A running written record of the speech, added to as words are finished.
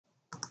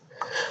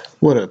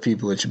What up,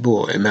 people? It's your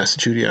boy, Master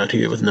Judy out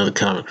here with another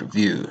comic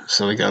review.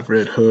 So we got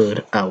Red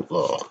Hood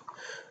Outlaw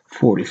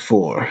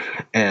 44,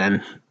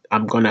 and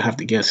I'm going to have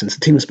to guess, since the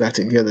team is back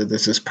together,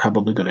 this is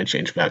probably going to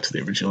change back to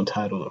the original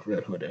title of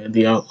Red Hood and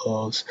the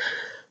Outlaws,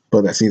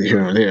 but that's neither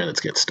here nor there.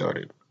 Let's get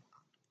started.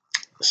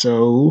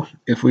 So,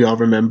 if we all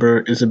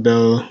remember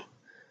Isabel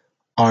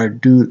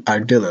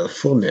Ardilla,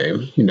 full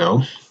name,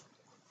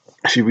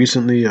 she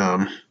recently,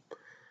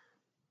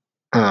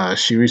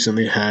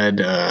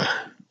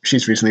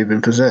 she's recently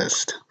been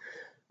possessed.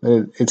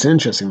 It's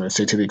interesting, let's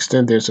say, to the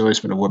extent there's always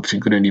been a war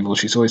between good and evil,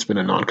 she's always been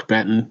a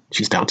non-combatant.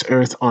 She's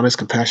down-to-earth, honest,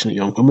 compassionate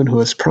young woman who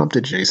has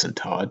prompted Jason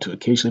Todd to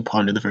occasionally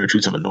ponder the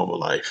virtues of a normal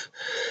life.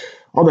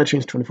 All that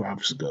changed 24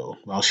 hours ago,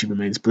 while she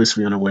remains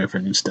blissfully unaware of her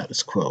new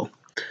status quo.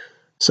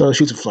 So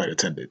she's a flight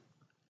attendant.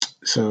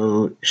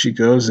 So she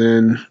goes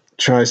in,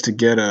 tries to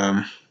get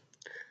to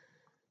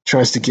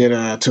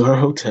her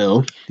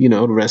hotel,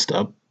 to rest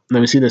up. And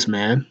then we see this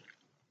man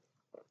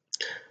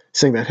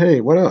saying that,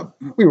 hey, what up?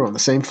 We were on the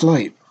same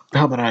flight.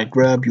 How about I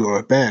grab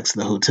your bags to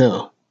the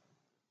hotel?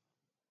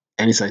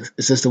 And he's like,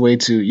 is this the way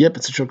to, yep,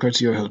 it's a shortcut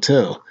to your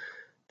hotel.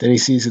 Then she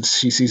sees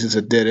it's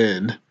a dead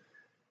end.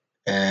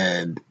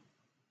 And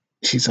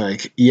she's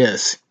like,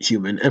 yes,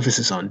 human,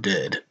 emphasis on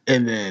dead.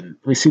 And then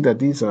we see that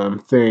these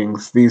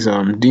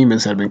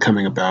demons that have been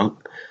coming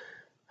about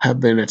have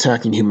been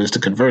attacking humans to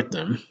convert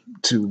them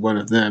to one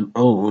of them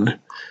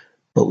own.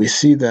 But we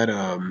see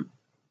that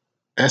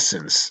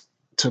Essence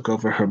took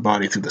over her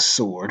body through the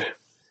sword.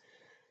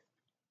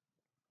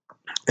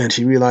 And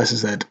she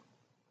realizes that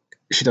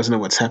she doesn't know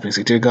what's happening. She's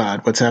like, dear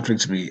God, what's happening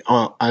to me?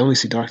 Oh, I only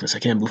see darkness. I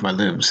can't move my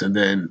limbs. And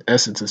then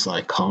Essence is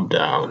like, calm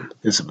down,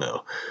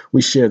 Isabel.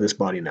 We share this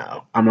body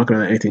now. I'm not going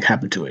to let anything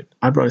happen to it.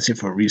 I brought us here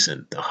for a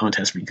reason. The hunt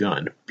has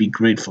begun. Be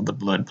grateful the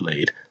blood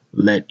blade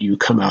let you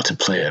come out to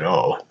play at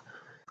all.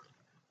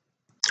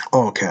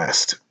 All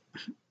cast.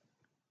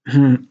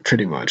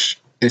 Pretty much.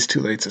 It's too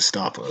late to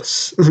stop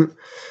us.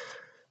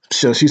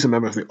 So she's a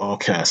member of the All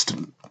Cast,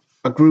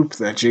 a group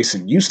that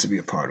Jason used to be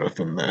a part of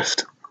and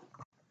left.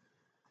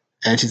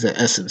 And she's at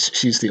Essence.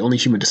 She's the only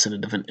human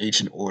descendant of an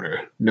ancient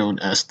order known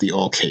as the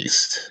All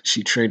Cased.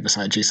 She trained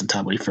beside Jason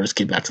Todd when he first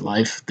came back to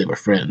life. They were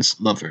friends,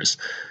 lovers,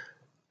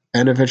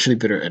 and eventually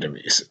bitter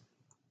enemies.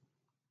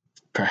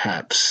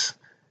 Perhaps.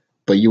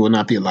 But you will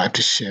not be alive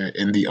to share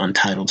in the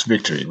Untitled's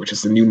victory, which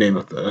is the new name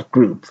of the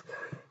group.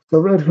 So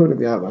Red Hood and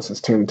the Outlaws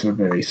has turned into a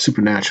very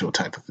supernatural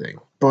type of thing.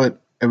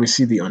 And we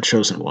see the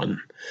Unchosen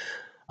One.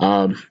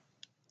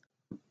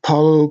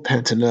 Paulo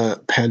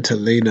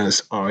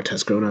Pantalena's art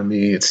has grown on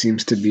me. It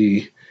seems to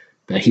be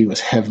that he was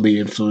heavily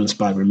influenced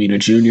by Romita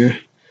Jr.,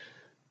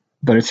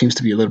 but it seems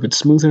to be a little bit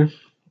smoother.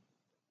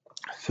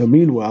 So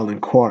meanwhile, in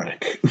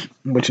Quark,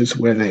 which is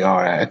where they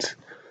are at,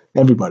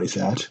 everybody's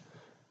at,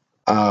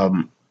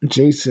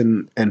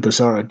 Jason and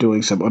Bazaar are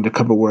doing some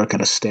undercover work at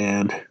a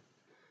stand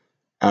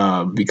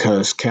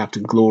because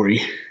Captain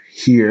Glory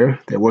here,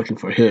 they're working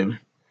for him.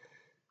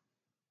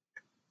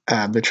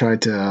 They're trying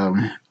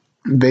to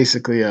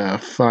basically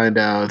find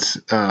out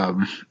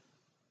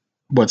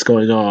what's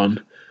going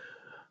on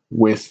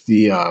with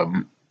the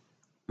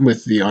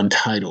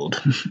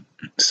Untitled.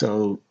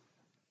 So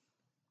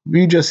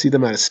we just see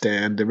them at a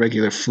stand, the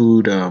regular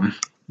food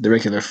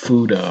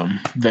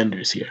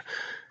vendors here.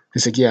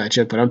 It's like, yeah,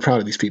 Chuck, but I'm proud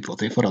of these people.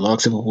 They fought a long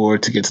civil war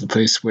to get to the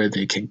place where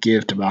they can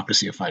give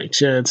democracy a fighting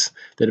chance.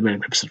 They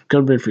demand 100%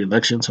 government, free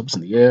elections, hope's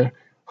in the air,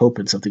 hope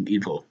in something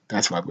evil.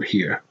 That's why we're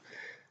here.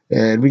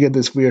 And we get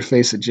this weird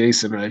face of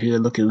Jason right here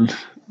looking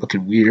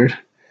weird.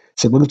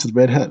 So welcome to the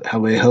Red Hut. How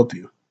may I help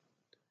you?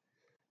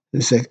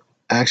 It's like,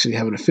 I actually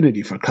have an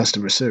affinity for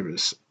customer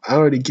service. I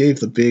already gave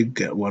the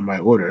big one my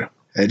order.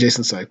 And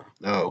Jason's like,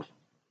 oh,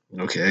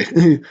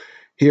 okay.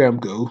 Here I'm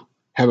go.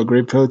 Have a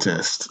great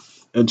protest.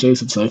 And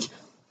Jason's like,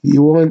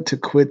 you want to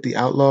quit the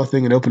outlaw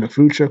thing and open a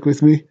food truck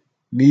with me?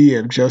 Me,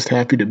 I'm just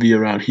happy to be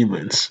around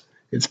humans.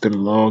 It's been a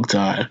long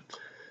time.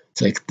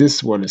 It's like,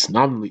 this one is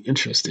nominally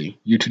interesting.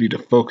 You two need to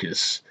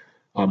focus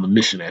on the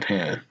mission at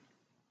hand.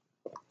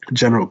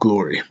 General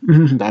Glory.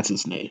 That's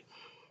his name.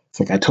 It's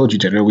like, I told you,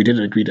 General, we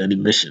didn't agree to any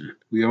mission.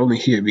 We are only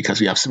here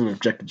because we have similar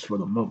objectives for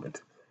the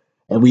moment.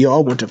 And we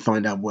all want to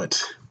find out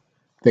what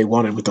they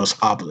wanted with those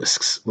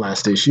obelisks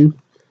last issue.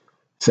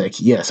 It's like,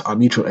 yes, our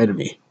mutual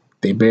enemy.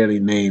 They barely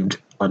named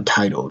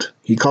Untitled.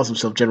 He calls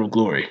himself General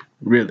Glory.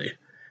 Really.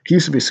 He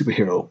used to be a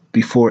superhero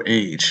before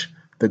age.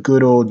 The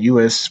good old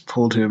U.S.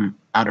 pulled him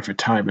out of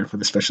retirement for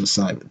the special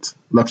assignment.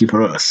 Lucky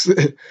for us.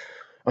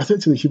 A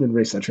threat to the human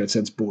race that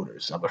transcends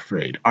borders, I'm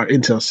afraid. Our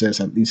intel says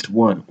at least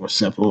one or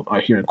several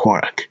are here in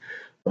Quark.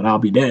 But I'll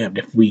be damned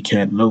if we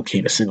can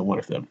locate a single one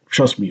of them.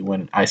 Trust me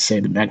when I say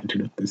the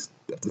magnitude of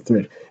the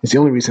threat. It's the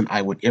only reason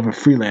I would ever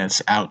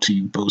freelance out to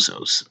you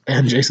bozos.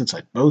 And Jason's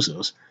like,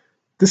 bozos?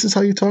 This is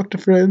how you talk to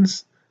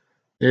friends?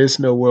 There's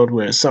no world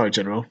where... Sorry,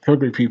 General.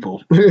 Hungry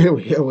people.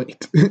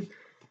 Wait.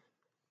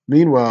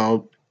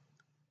 Meanwhile,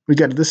 we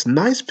got this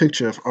nice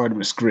picture of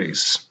Artemis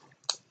Grace.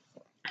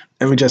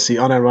 And we just see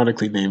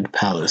unironically named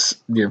Palace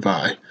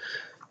nearby.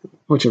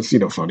 Which is,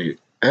 funny.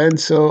 And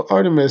so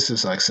Artemis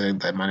is like saying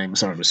that my name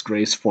is Artemis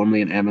Grace,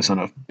 formerly an Amazon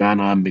of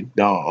Bana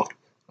Migdal.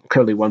 I'm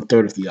currently one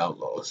third of the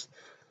Outlaws.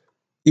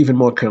 Even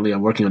more currently,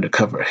 I'm working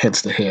undercover,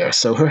 hence the hair.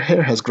 So her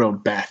hair has grown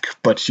back,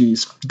 but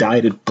she's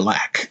dyed it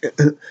black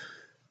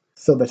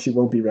so that she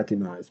won't be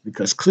recognized.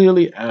 Because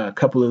clearly, a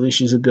couple of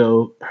issues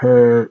ago,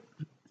 her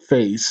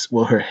face,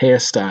 well, her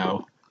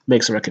hairstyle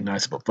makes her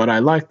recognizable. But I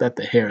like that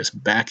the hair is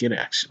back in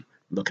action,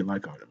 looking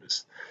like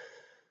Artemis.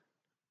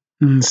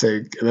 And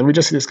then we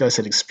just see this guy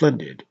saying,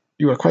 "Splendid.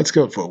 You are quite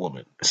skilled for a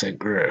woman." Saying,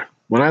 "Grr.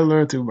 When I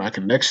learned through my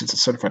connections and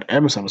certified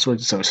Amazon was willing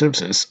to sell her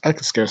services, I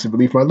could scarcely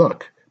believe my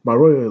luck. My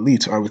royal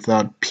elites are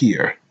without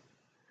peer.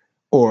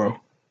 Or,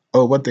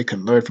 oh, what they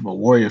can learn from a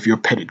warrior of your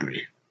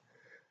pedigree."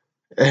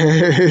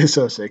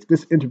 So it's like,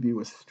 this interview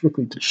was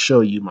strictly to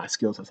show you my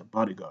skills as a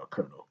bodyguard,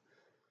 Colonel.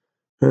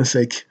 And it's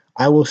like,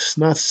 I will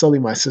not sully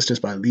my sisters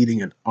by leading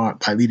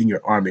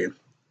your army.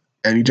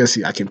 And you just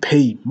see, I can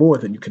pay more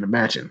than you can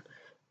imagine.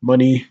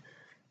 Money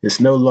is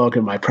no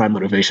longer my prime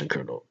motivation,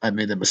 Colonel. I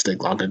made that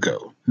mistake long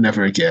ago.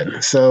 Never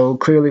again. So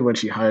clearly, when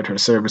she hired her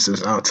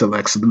services out to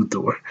Lex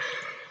Luthor,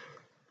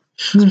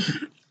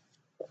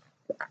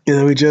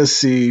 we just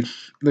see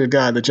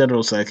the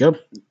general's like, "Yep,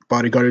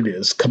 bodyguard it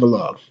is. Come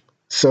along."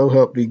 So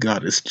help me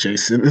God, it's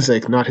Jason. It's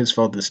like, not his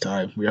fault this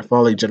time. We are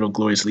following General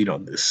Glory's lead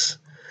on this.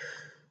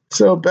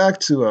 So back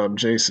to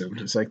Jason.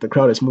 It's like, the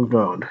crowd has moved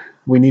on.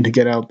 We need to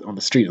get out on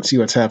the street and see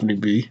what's happening,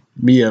 B.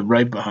 Mia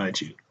right behind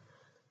you.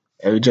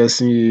 And we just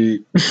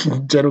see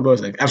General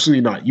Glory's like,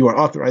 "Absolutely not. You are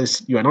not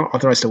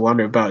authorized to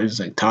wander about." It's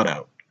like, "Tot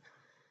out."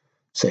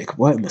 It's like,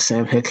 what in the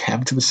Sam Heck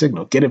happened to the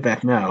signal? Get it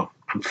back now.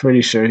 I'm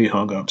pretty sure he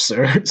hung up,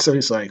 sir. So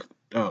he's like,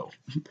 oh.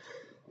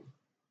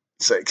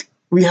 It's like,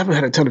 we haven't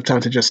had a ton of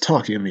time to just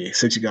talk, you and me,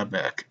 since you got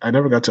back. I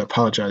never got to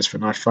apologize for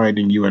not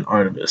finding you and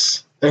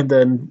Artemis. And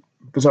then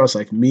Bizarro's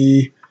like,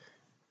 me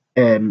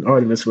and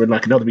Artemis were in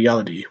like another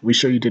reality. We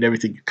sure you did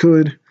everything you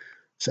could.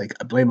 It's like,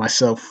 I blame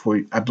myself for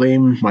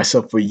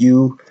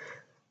you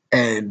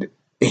and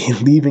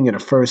leaving in the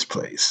first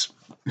place.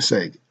 It's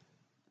like,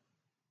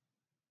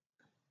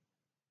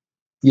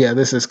 yeah,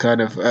 this is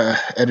kind of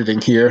editing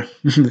here.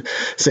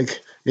 It's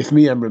like, if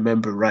me, I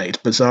remember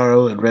right,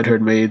 Bizarro and Red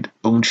Hood made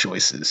own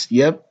choices.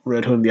 Yep,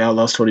 Red Hood and the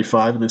Outlaws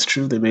 25, and it's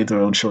true, they made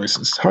their own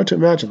choices. Hard to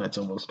imagine that's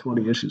almost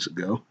 20 issues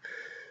ago.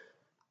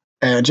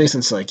 And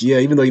Jason's like, yeah,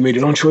 even though you made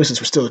your own choices,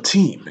 we're still a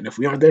team. And if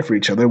we aren't there for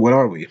each other, what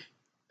are we?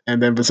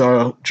 And then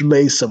Bizarro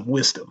lays some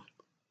wisdom.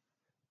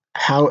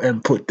 How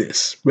and put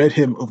this. Red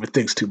him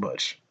overthinks too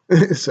much.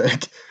 It's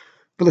like,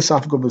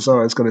 philosophical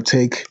Bizarro is going to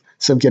take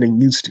some getting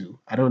used to.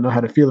 I don't know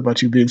how to feel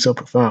about you being so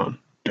profound.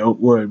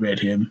 Don't worry, Red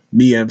him.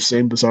 Me am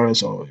same Bizarro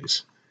as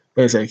always.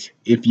 But it's like,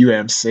 if you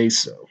am, say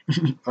so.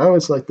 I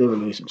always like their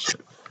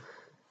relationship.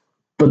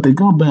 But they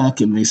go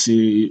back and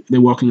they're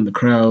walking in the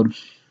crowd.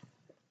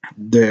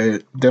 They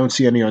don't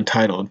see any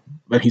Untitled.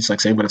 But he's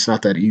like saying, but it's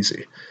not that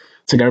easy.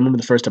 It's like, I remember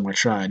the first time I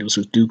tried. It was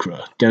with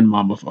Dukra, den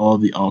mom of all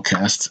the all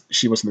casts.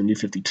 She was in the New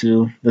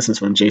 52. This is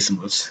when Jason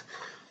was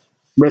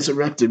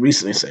resurrected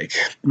recently. It's like,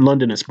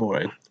 London is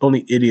boring.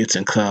 Only idiots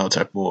and clouds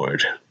are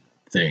bored.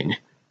 Thing.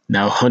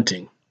 Now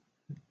hunting.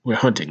 We're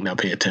hunting. Now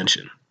pay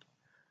attention.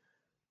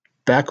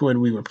 Back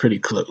when we were pretty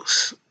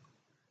close.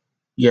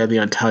 Yeah, the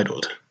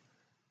Untitled.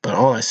 But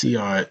all I see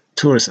are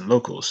tourists and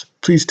locals.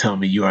 Please tell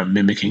me you are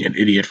mimicking an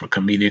idiot for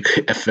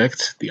comedic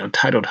effect. The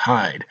Untitled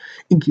hide,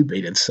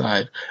 incubate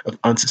inside of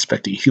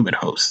unsuspecting human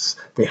hosts.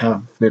 They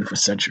have been for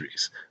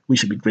centuries. We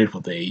should be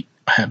grateful they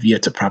have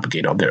yet to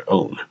propagate on their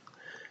own.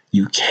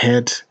 You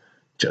can't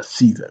just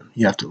see them.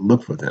 You have to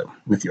look for them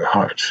with your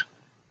heart.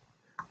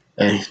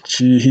 And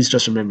he's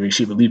just remembering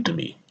she believed in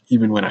me,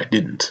 even when I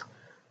didn't.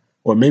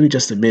 Or maybe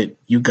just admit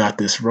you got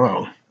this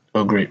wrong.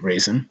 Oh, great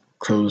raisin.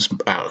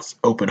 Closed mouth,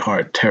 open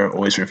heart, terror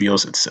always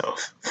reveals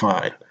itself.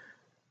 Fine,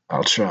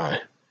 I'll try.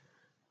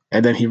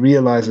 And then he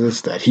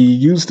realizes that he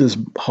used his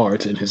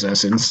heart and his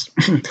essence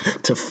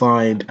to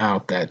find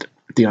out that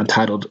the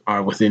Untitled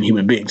are within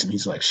human beings, and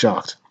he's like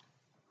shocked.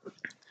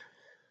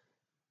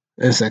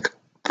 And it's like,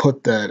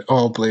 put that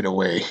all blade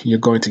away. You're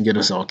going to get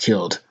us all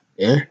killed.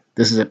 Eh?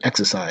 This is an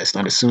exercise,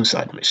 not a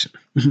suicide mission.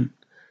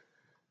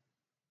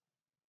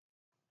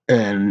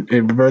 And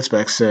it reverts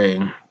back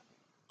saying,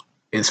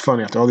 it's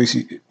funny, after all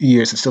these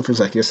years, it still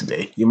feels like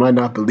yesterday. You might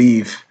not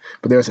believe,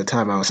 but there was a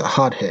time I was a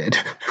hothead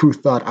who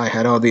thought I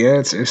had all the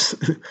answers.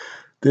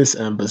 This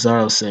and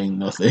Bizarro saying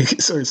nothing.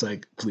 So he's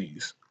like,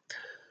 please.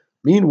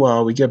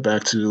 Meanwhile, we get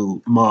back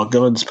to Ma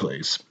Gunn's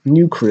place.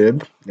 New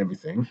crib,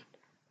 everything.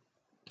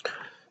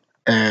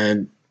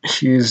 And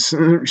she used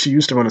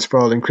to run a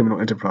sprawling criminal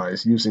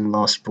enterprise using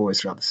lost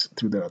boys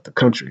throughout the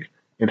country.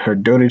 In her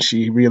dotage,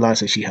 she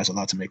realizes she has a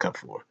lot to make up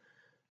for.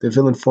 The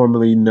villain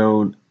formerly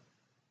known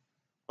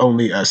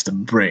only as the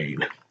Brain.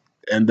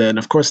 And then,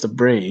 of course, the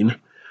Brain.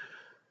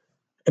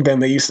 And then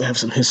they used to have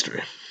some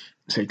history.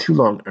 Say, too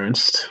long,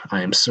 Ernst,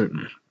 I am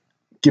certain.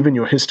 Given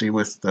your history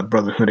with the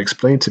Brotherhood,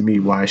 explain to me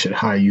why I should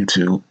hire you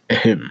to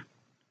him.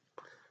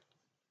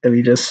 And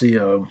we just see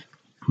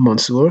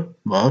Monsieur.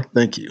 Well,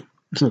 thank you.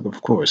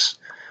 Of course.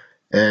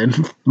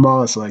 And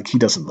Ma's like, he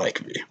doesn't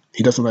like me.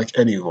 He doesn't like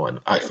anyone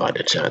I find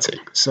enchanting.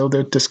 So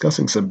they're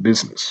discussing some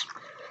business.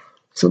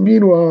 So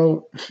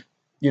meanwhile,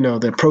 there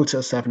are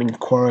protests happening in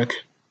Quark,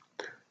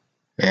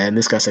 and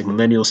this guy's like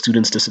millennial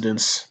students,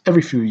 dissidents.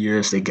 Every few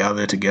years, they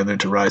gather together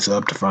to rise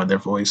up, to find their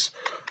voice.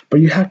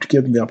 But you have to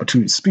give them the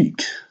opportunity to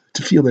speak,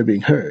 to feel they're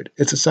being heard.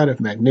 It's a sign of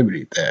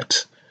magnanimity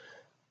that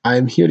I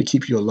am here to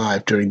keep you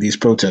alive during these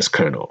protests,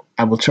 Colonel.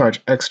 I will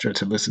charge extra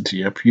to listen to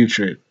your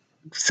future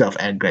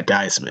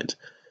self-aggrandizement.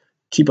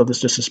 Keep up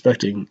this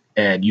disrespecting,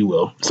 and you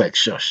will. It's like,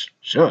 shush,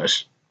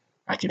 shush.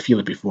 I can feel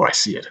it before I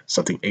see it.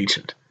 Something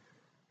ancient.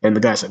 And the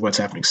guy's like, what's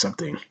happening?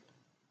 Something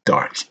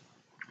dark.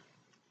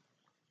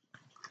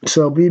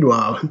 So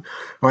meanwhile,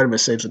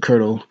 Artemis saves the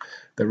colonel.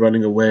 They're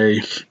running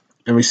away,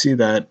 and we see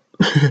that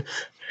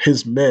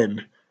his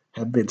men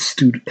have been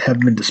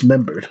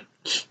dismembered.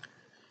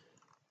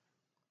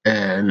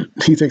 And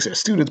he thinks they're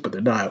students, but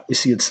they're not. We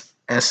see its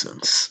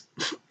essence.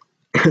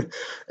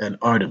 And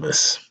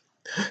Artemis.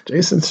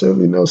 Jason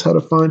certainly knows how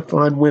to find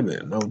fine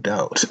women, no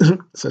doubt.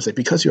 So I say,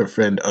 because you're a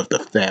friend of the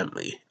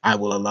family, I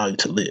will allow you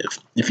to live.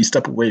 If you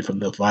step away from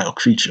the vile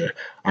creature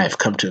I have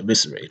come to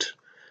eviscerate.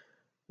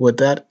 With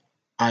that,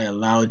 I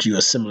allowed you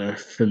a similar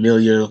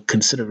familial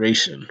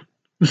consideration.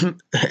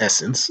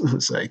 Essence.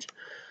 It's like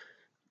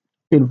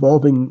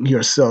involving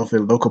yourself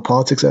in local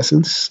politics,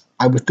 essence.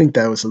 I would think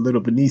that was a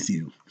little beneath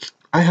you.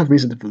 I have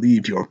reason to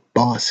believe your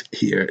boss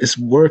here is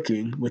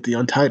working with the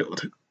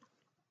Untitled,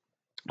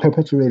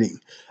 perpetuating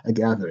a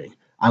gathering.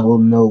 I will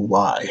know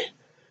why.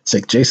 It's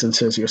like Jason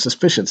says your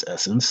suspicions,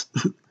 essence.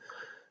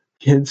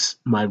 Hence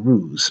my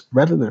ruse.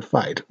 Rather than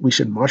fight, we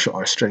should marshal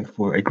our strength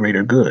for a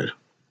greater good.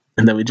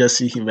 And then we just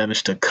see he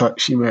managed to cut.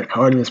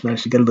 Artemis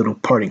managed to get a little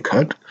parting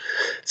cut.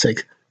 It's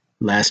like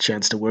last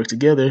chance to work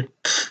together.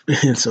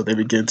 And so they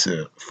begin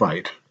to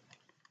fight.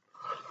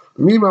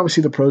 Meanwhile, we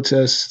see the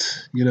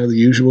protest, the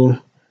usual,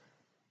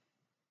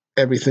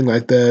 everything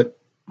like that,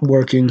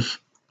 working.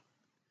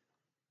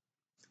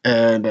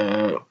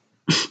 And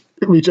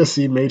we just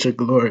see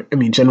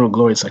General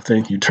Glory. It's like,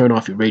 thank you, turn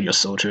off your radio,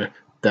 soldier.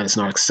 That is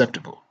not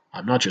acceptable.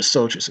 I'm not your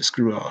soldier, so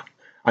screw off.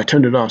 I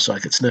turned it off so I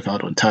could sniff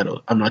out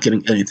Untitled. I'm not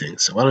getting anything,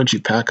 so why don't you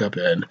pack up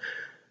and...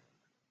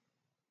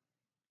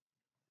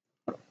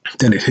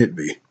 Then it hit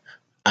me.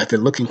 I've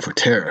been looking for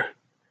terror.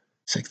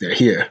 It's like, they're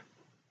here.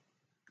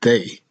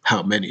 They?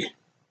 How many?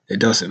 A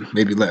dozen,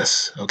 maybe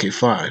less. Okay,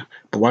 fine.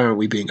 But why aren't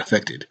we being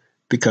affected?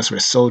 Because we're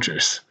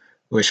soldiers,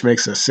 which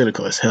makes us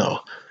cynical as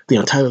hell. The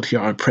Untitled here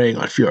aren't preying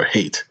on fear or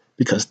hate,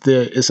 because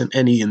there isn't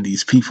any in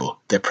these people.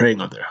 They're preying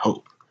on their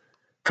hope.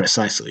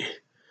 Precisely.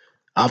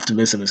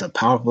 Optimism is a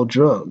powerful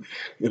drug.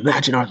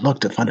 Imagine our luck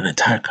to find an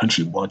entire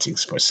country wanting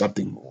for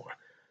something more.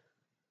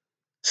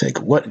 It's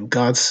like, what in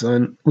God's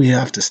son? We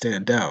have to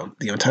stand down.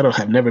 The Untitled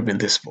have never been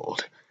this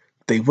bold.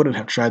 They wouldn't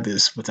have tried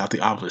this without the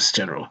obelisk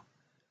general.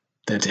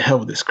 Then to hell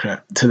with this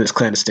crap, to this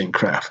clandestine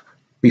craft.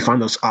 We find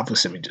those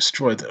obelisks and we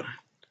destroy them.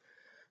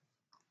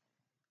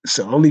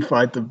 So only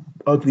fight the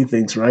ugly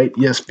things, right?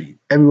 Yes, Pete.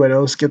 Everyone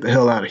else, get the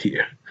hell out of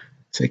here.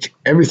 It's like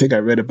everything I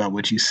read about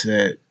what you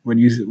said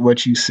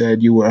what you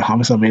said you were a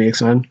homicide maniac,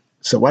 son.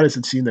 So why does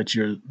it seem that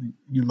you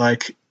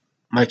like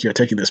you're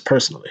taking this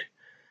personally?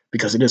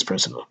 Because it is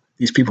personal.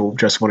 These people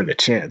just wanted a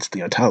chance.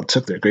 The Untitled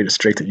took their greatest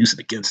strength and used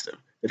it against them.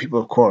 The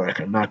people of Korak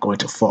are not going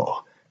to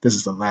fall. This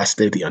is the last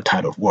day the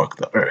Untitled walk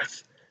the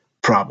earth.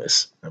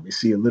 Promise. And we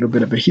see a little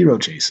bit of a hero,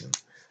 Jason.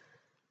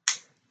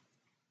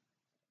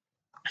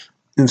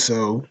 And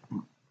so,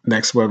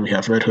 next one, we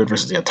have Red Hood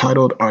versus the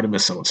Untitled.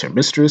 Artemis summons her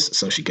mistress,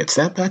 so she gets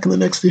that back in the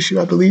next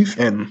issue, I believe.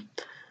 And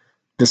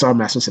this arm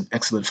master's an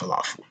excellent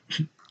falafel.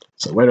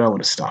 So where do I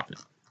want to stop it?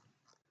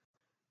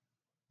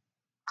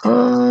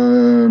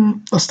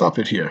 I'll stop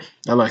it here.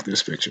 I like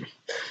this picture.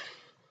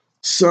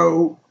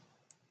 So,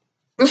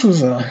 this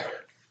was a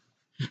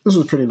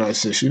pretty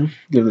nice issue.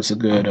 Give this a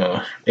good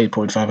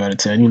 8.5 out of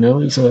 10.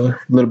 It's a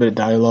little bit of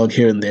dialogue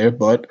here and there,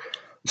 but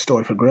the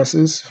story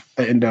progresses.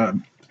 And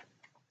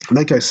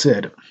like I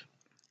said,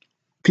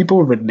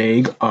 people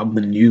renege on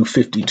the new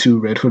 52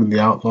 Red Hood and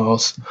the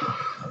Outlaws,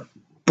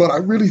 but I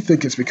really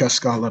think it's because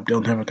Scott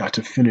Lobdell never got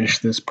to finish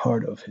this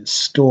part of his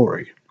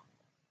story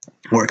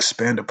or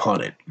expand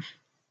upon it,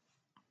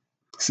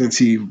 since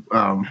he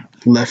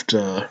left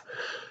Red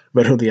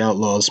Hood and the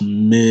Outlaws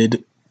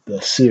mid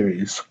the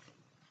series,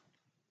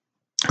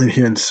 and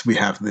hence we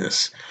have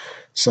this.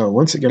 So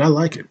once again, I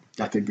like it.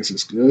 I think this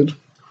is good.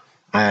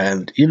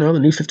 And, the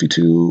new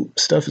 52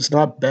 stuff is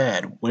not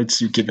bad once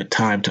you give it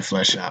time to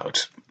flesh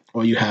out,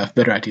 or you have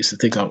better ideas to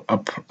think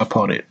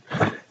upon it.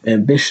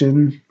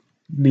 Ambition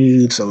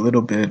needs a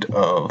little bit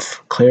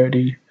of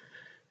clarity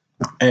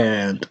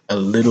and a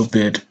little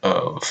bit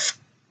of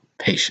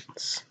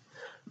patience.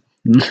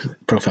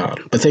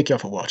 Profound. But thank y'all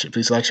for watching.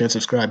 Please like, share, and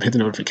subscribe. Hit the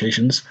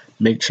notifications.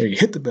 Make sure you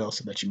hit the bell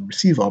so that you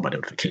receive all my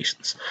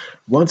notifications.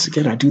 Once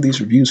again, I do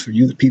these reviews for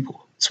you, the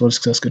people. It's one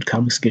success good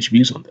comics to get your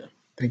views on them.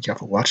 Thank y'all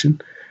for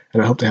watching,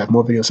 and I hope to have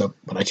more videos up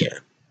when I can.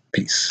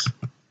 Peace.